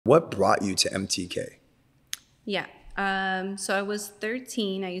what brought you to MTK? Yeah. So I was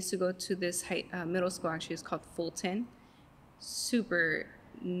 13. I used to go to this middle school, actually. It's called Fulton. Super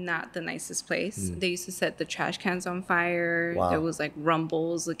not the nicest place. They used to set the trash cans on fire. Wow. There was like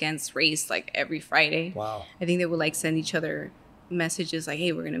rumbles against race like every Friday. Wow. I think they would like send each other messages like,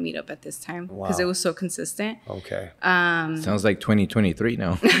 hey, we're going to meet up at this time. Because Wow. it was so consistent. Okay. Sounds like 2023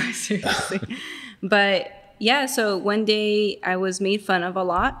 now. Seriously. But yeah, so one day I was made fun of a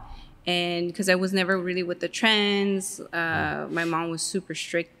lot. And because I was never really with the trends, my mom was super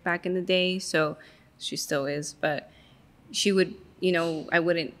strict back in the day. So she still is. But she would, you know, I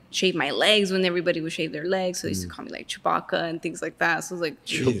wouldn't shave my legs when everybody would shave their legs. So they used to call me like Chewbacca and things like that. So I was like,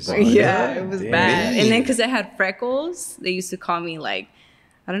 Jeez. yeah, it was Damn. bad. And then because I had freckles, they used to call me like,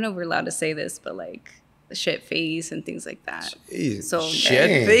 I don't know if we're allowed to say this, but like shit face and things like that. Jeez. So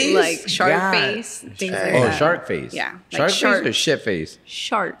Shit face? like shark God. face, things like Oh, that. shark face. Yeah, Shark like face or shit face?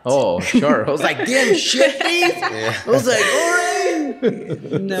 Shart. Oh, sure. I was like, damn, shit face. I was like, all right.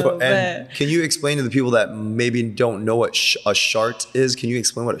 No, And but can you explain to the people that maybe don't know what a shart is? Can you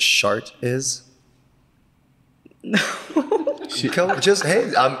explain what a shart is? No. Just,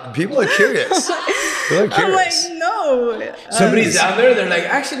 hey, people are curious. People are I'm curious. like, no. Somebody's down there. They're like,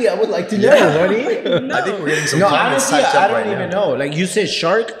 actually, I would like to know, buddy. I think we're getting some No, comments honestly, typed I up don't right even now. know. Like you said,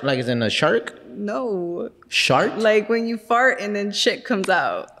 shark. Like, is in a shark? No. Shark? Like when you fart and then shit comes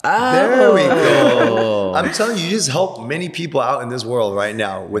out. There we go. Oh. I'm telling you, you just helped many people out in this world right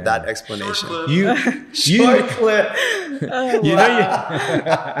now with that explanation. Short clip. You know,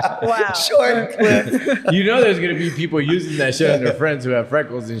 Wow. Short clip. you know, there's gonna be people using that shit on their friends who have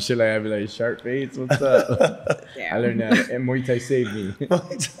freckles and shit. Like, I'd be like, shark face, what's up? Yeah. I learned that, and Muay Thai saved me.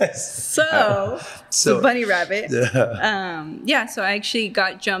 So bunny rabbit. Yeah. So I actually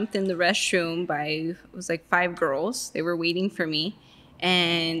got jumped in the restroom by, it was like 5 girls. They were waiting for me.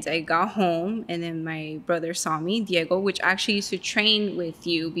 And I got home, and then my brother saw me, Diego, which actually used to train with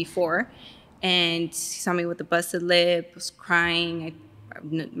you before. And he saw me with a busted lip, was crying.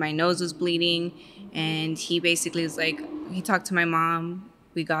 My nose was bleeding. And he basically was like, he talked to my mom.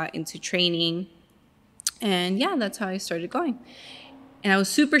 We got into training. And yeah, that's how I started going. And I was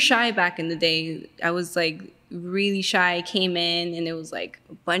super shy back in the day. I was like really shy. I came in and it was like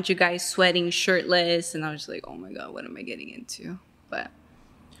a bunch of guys sweating shirtless. And I was like, oh my God, what am I getting into? But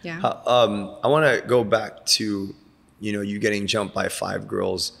yeah. I want to go back to, you know, you getting jumped by 5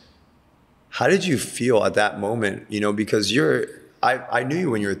 girls. How did you feel at that moment? You know, because I knew you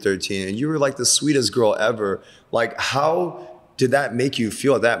when you were 13 and you were like the sweetest girl ever. Like, how did that make you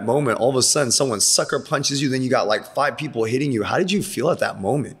feel at that moment? All of a sudden someone sucker punches you, then you got like 5 people hitting you. How did you feel at that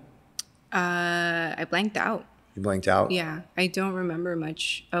moment? I blanked out. You blanked out? Yeah. I don't remember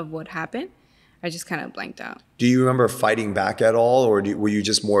much of what happened. I just kind of blanked out. Do you remember fighting back at all? Or were you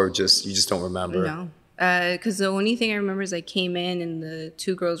just more of just, you just don't remember? No. Because the only thing I remember is I came in and the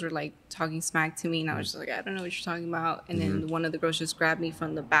 2 girls were like talking smack to me. And I was just like, I don't know what you're talking about. And then one of the girls just grabbed me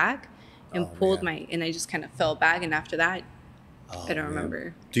from the back and pulled and I just kind of fell back. And after that, I don't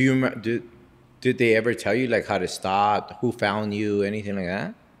remember. Do you remember? Did they ever tell you like how to stop? Who found you? Anything like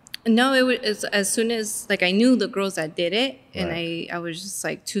that? No, it was as soon as like I knew the girls that did it, and I was just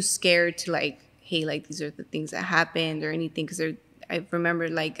like too scared to like, hey, like these are the things that happened or anything, because I remember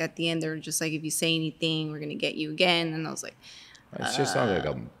like at the end they were just like, if you say anything, we're gonna get you again, and I was like, It just sounds like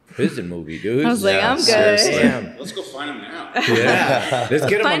a prison movie, dude. I was like, I'm good. seriously. Damn. Let's go find him now. Yeah, let's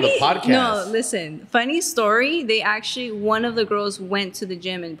get him on the podcast. No, listen, funny story. They actually, one of the girls went to the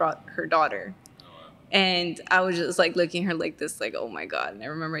gym and brought her daughter. And I was just like looking at her like this, like, oh my God. And I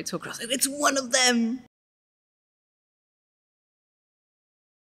remember I told girls, like, it's one of them.